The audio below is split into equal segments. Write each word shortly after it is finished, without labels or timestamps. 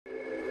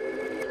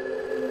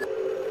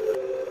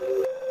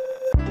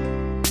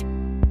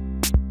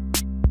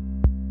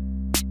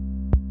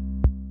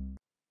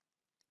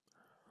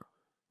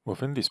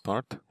Within this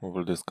part, we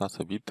will discuss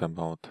a bit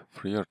about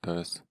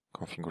FreeRTOS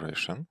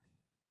configuration.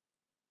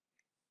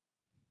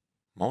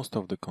 Most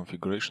of the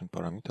configuration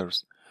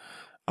parameters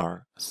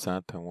are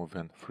set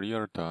within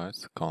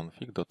FreeRTOS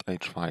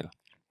config.h file.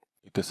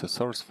 It is a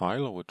source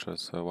file which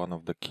is one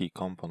of the key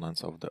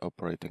components of the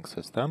operating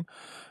system,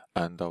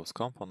 and those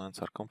components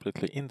are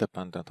completely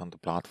independent on the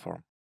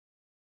platform.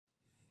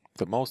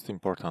 The most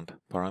important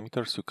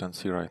parameters you can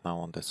see right now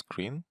on the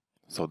screen.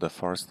 So the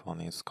first one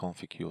is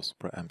config use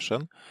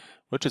preemption,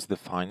 which is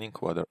defining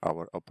whether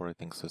our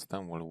operating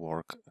system will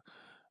work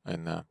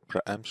in a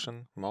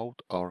preemption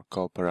mode or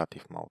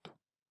cooperative mode.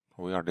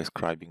 We are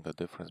describing the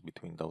difference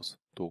between those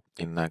two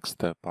in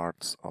next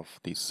parts of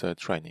this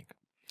training.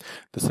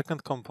 The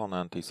second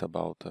component is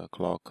about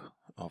clock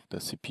of the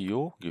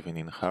CPU given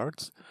in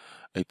Hertz.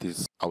 It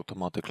is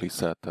automatically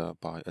set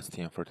by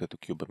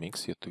STM32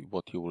 MCUs,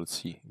 what you will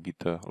see a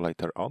bit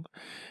later on.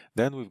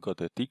 Then we've got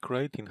a tick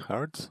rate in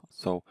Hertz,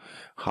 so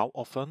how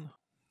often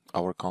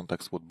our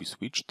context would be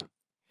switched.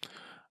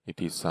 It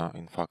is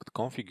in fact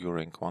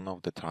configuring one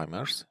of the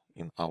timers,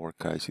 in our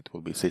case it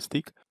will be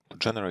SysTick, to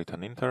generate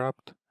an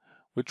interrupt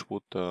which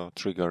would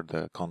trigger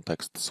the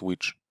context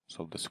switch,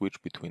 so the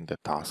switch between the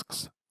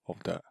tasks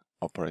of the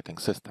operating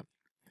system.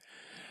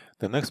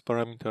 The next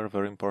parameter,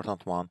 very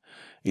important one,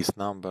 is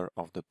number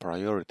of the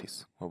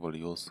priorities we will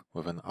use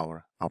within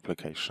our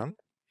application.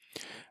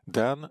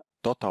 Then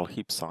total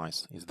heap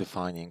size is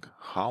defining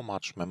how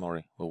much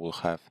memory we will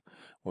have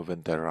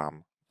within the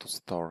RAM to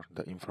store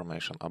the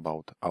information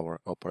about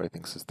our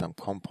operating system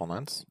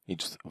components,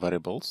 each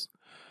variables.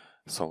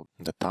 So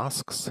the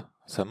tasks,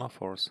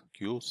 semaphores,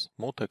 queues,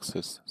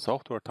 mutexes,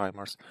 software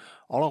timers,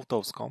 all of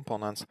those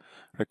components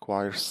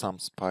require some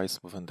space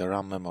within the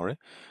RAM memory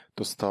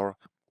to store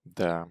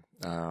the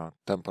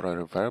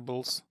temporary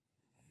variables,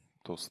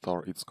 to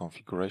store its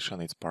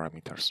configuration, its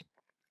parameters.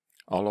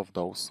 All of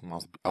those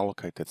must be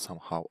allocated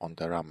somehow on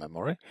the RAM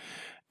memory,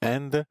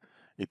 and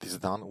it is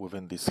done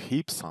within this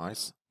heap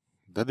size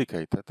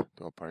dedicated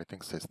to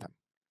operating system.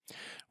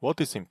 What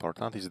is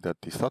important is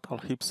that this total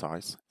heap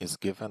size is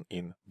given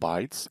in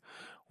bytes,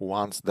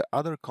 once the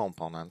other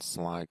components,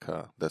 like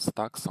the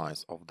stack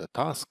size of the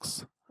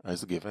tasks,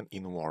 is given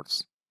in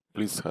words.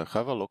 Please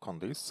have a look on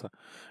this.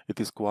 It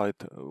is quite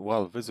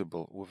well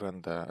visible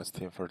within the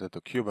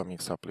STM32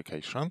 MCUs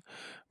application,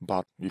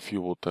 but if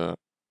you would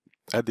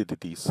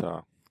edit this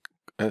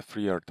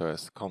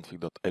FreeRTOS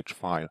config.h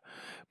file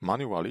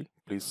manually,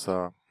 please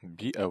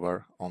be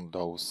aware on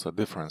those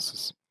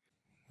differences.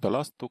 The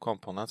last two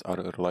components are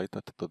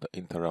related to the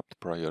interrupt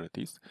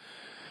priorities,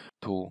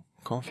 to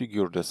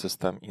configure the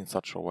system in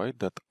such a way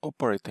that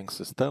operating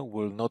system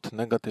will not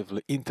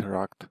negatively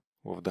interact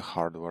with the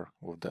hardware,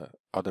 with the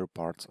other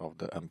parts of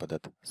the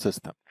embedded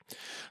system.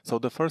 So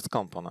the first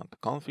component,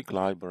 config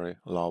library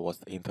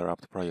lowest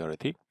interrupt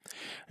priority,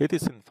 it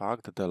is in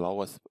fact the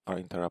lowest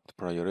interrupt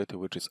priority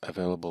which is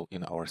available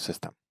in our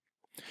system.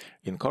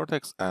 In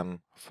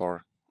Cortex-M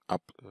for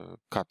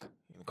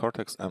in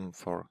Cortex-M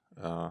for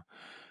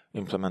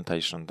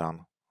implementation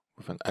done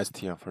with an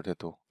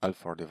STM32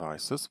 L4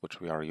 devices,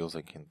 which we are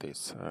using in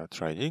this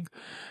training,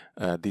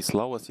 this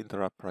lowest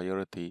interrupt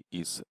priority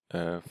is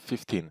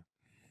 15.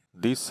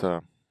 This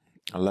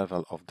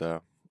level of the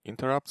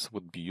interrupts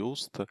would be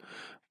used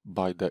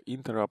by the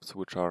interrupts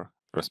which are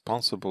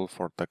responsible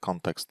for the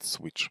context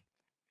switch.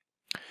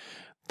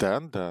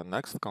 Then the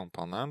next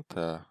component,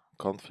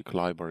 config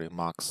library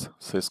max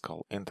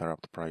syscall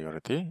interrupt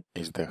priority,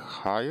 is the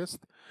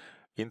highest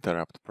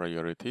interrupt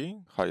priority,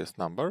 highest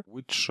number,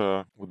 which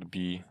would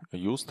be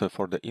used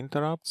for the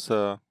interrupts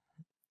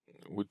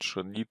which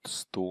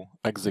needs to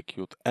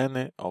execute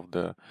any of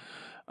the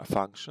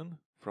function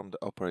from the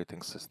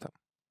operating system.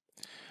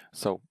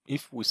 So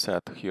if we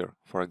set here,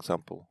 for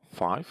example,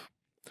 5,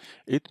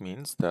 it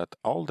means that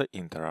all the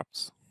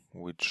interrupts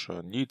which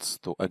needs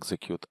to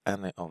execute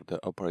any of the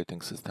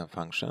operating system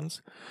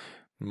functions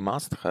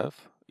must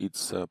have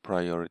its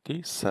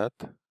priority set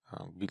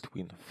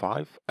between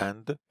 5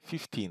 and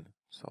 15.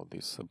 So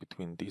this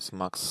between this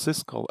max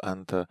syscall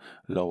and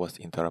lowest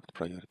interrupt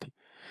priority.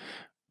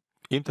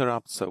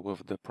 Interrupts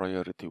with the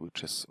priority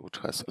which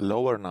has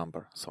lower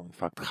number, so in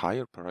fact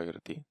higher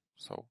priority,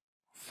 so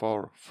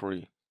 4,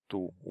 3,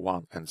 2,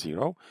 1 and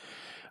 0,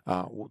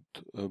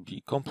 would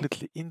be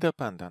completely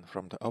independent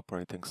from the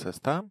operating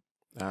system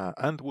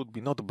and would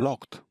be not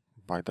blocked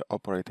by the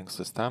operating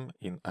system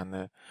in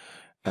any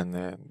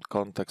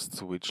context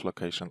switch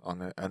location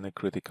on any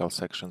critical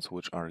sections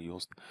which are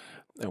used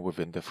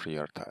within the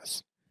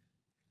FreeRTOS.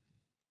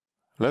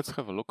 Let's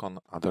have a look on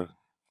other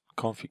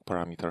config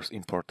parameters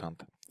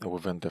important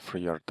within the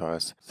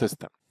FreeRTOS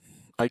system.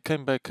 I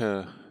came back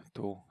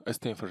to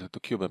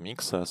STM32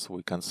 MCUs, as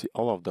we can see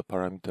all of the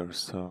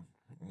parameters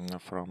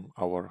from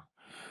our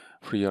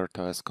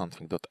FreeRTOS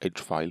config.h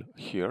file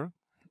here,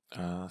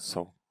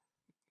 so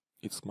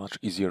it's much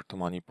easier to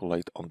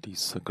manipulate on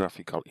this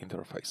graphical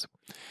interface.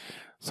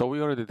 So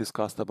we already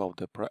discussed about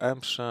the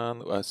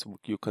preemption. As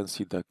you can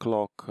see, the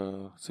clock,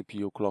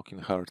 CPU clock in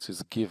hertz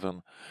is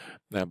given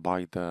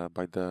by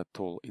the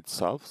tool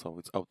itself. So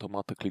it's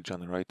automatically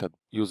generated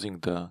using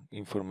the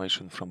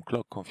information from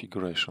clock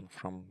configuration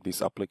from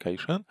this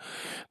application.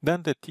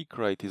 Then the tick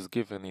rate is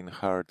given in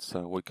hertz.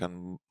 We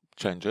can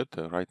change it.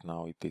 Right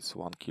now it is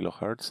 1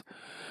 kilohertz.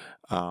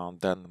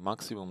 Then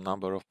maximum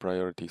number of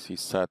priorities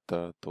is set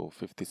to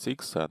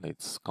 56 and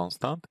it's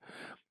constant.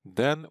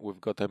 Then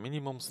we've got a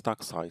minimum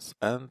stack size,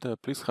 and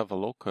please have a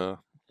look.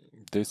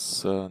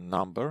 This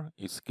number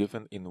is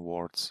given in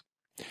words,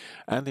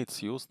 and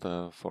it's used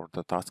for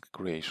the task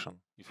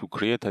creation. If you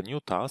create a new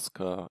task,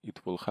 it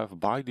will have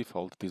by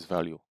default this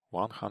value,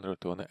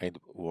 128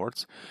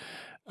 words,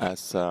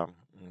 as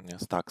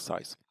stack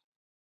size.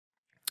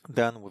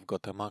 Then we've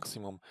got a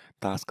maximum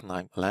task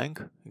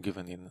length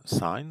given in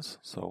signs,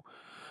 so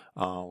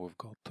we've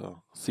got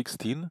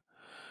 16.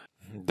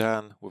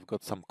 Then we've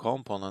got some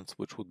components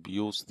which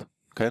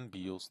can be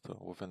used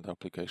within the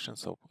application.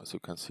 So as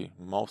you can see,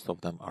 most of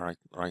them are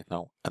right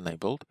now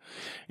enabled.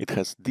 It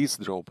has this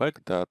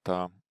drawback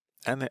that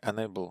any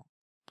enable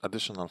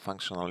additional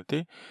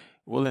functionality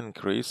will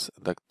increase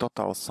the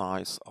total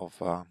size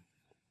of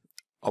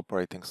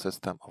operating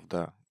system of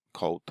the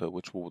code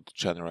which we would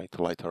generate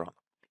later on.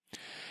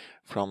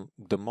 From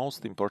the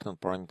most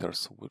important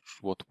parameters,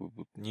 what we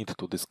would need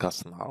to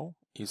discuss now,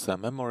 is a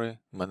memory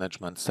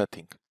management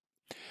setting.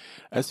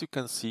 As you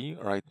can see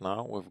right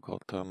now, we've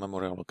got a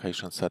memory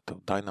allocation set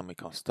of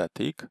dynamic or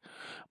static.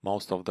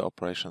 Most of the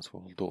operations we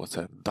will do as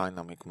a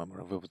dynamic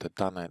memory with the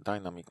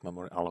dynamic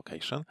memory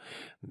allocation.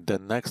 The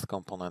next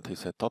component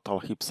is a total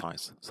heap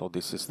size. So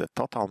this is the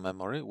total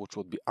memory which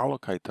would be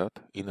allocated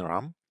in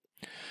RAM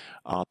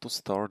to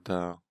store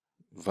the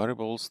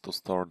variables, to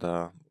store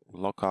the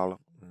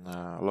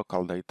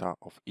local data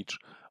of each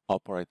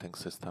operating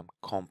system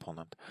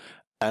component.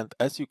 And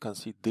as you can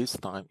see, this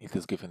time it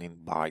is given in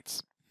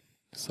bytes.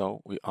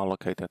 So we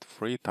allocated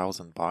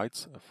 3000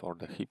 bytes for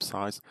the heap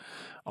size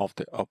of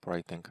the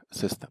operating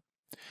system.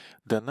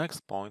 The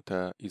next point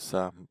is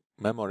a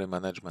memory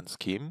management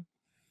scheme.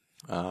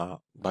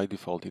 By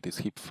default, it is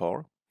heap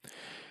 4.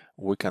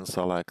 We can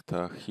select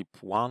heap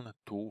 1,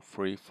 2,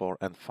 3, 4,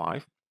 and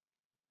 5.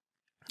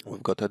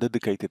 We've got a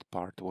dedicated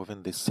part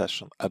within this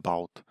session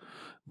about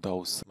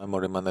those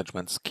memory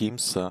management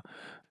schemes.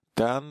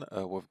 Then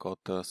we've got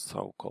the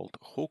so-called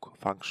hook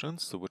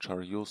functions, which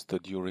are used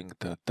during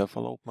the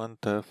development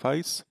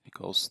phase,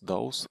 because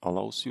those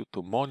allows you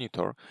to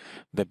monitor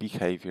the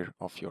behavior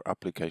of your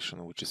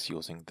application, which is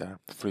using the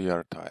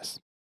FreeRTOS.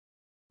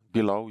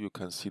 Below you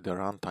can see the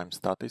runtime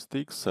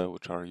statistics,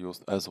 which are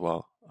used as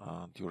well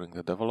during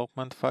the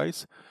development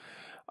phase.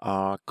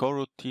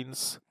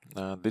 Coroutines,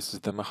 this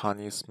is the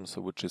mechanism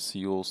which is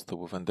used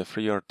within the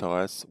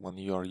FreeRTOS when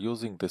you are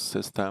using the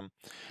system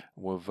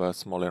with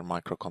smaller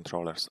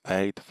microcontrollers,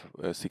 8,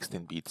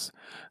 16 bits.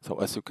 So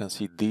as you can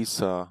see,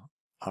 these are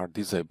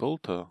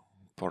disabled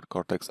for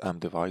Cortex-M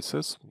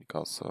devices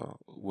because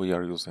we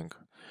are using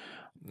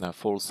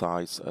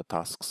full-size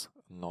tasks,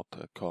 not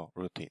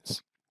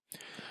coroutines.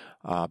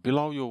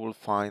 Below you will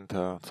find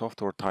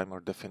software timer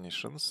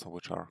definitions,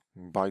 which are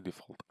by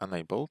default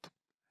enabled.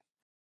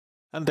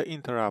 And the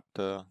interrupt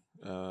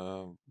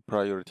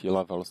priority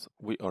levels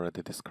we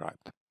already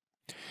described.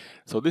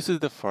 So this is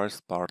the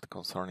first part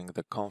concerning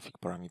the config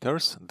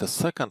parameters. The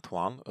second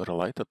one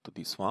related to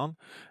this one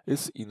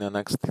is in the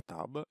next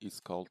tab. It's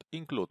called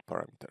include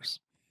parameters.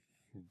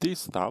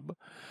 This tab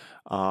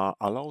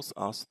allows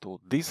us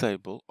to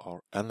disable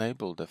or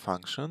enable the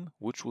function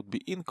which would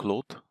be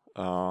included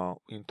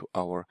into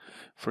our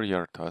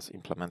FreeRTOS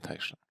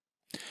implementation.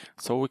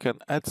 So we can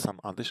add some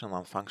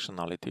additional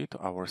functionality to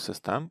our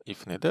system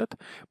if needed,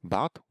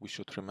 but we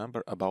should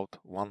remember about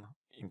one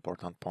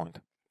important point.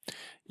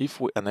 If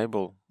we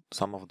enable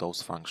some of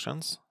those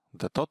functions,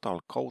 the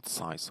total code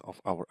size of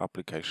our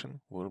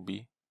application will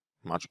be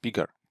much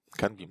bigger,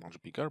 can be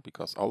much bigger,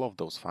 because all of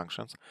those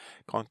functions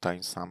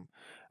contain some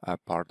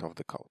part of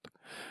the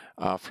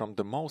code. From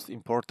the most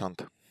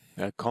important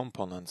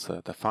components,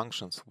 the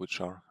functions which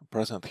are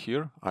present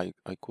here, I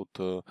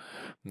could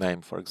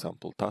name, for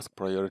example, task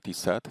priority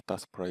set,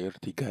 task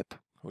priority get,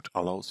 which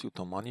allows you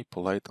to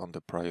manipulate on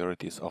the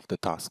priorities of the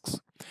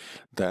tasks.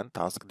 Then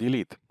task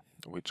delete,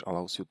 which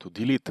allows you to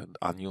delete an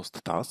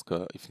unused task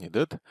if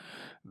needed.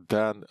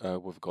 Then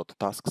we've got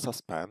task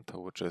suspend,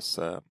 which is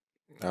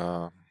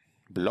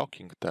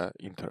blocking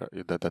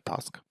the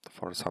task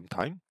for some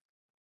time.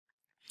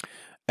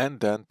 And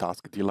then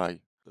task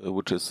delay,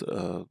 which is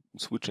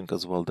switching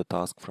as well the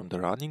task from the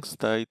running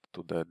state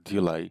to the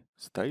delay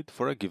state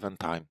for a given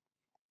time.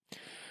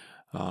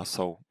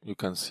 So you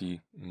can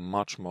see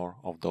much more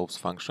of those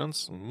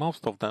functions.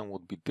 Most of them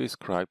would be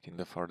described in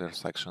the further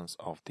sections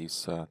of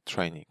this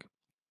training.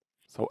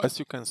 So as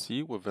you can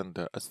see, within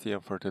the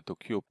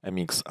STM32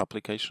 MX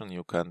application,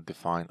 you can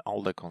define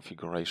all the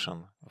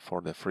configuration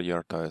for the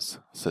FreeRTOS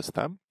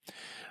system.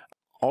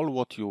 All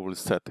what you will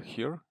set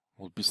here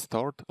will be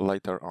stored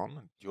later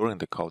on during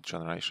the code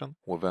generation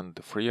within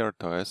the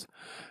FreeRTOS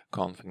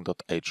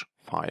config.h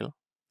file.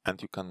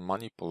 and you can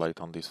manipulate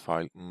on this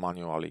file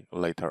manually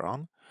later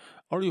on,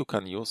 or you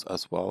can use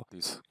as well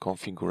this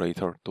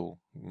configurator to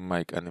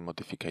make any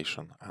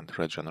modification and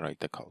regenerate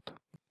the code.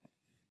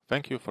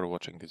 Thank you for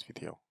watching this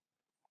video.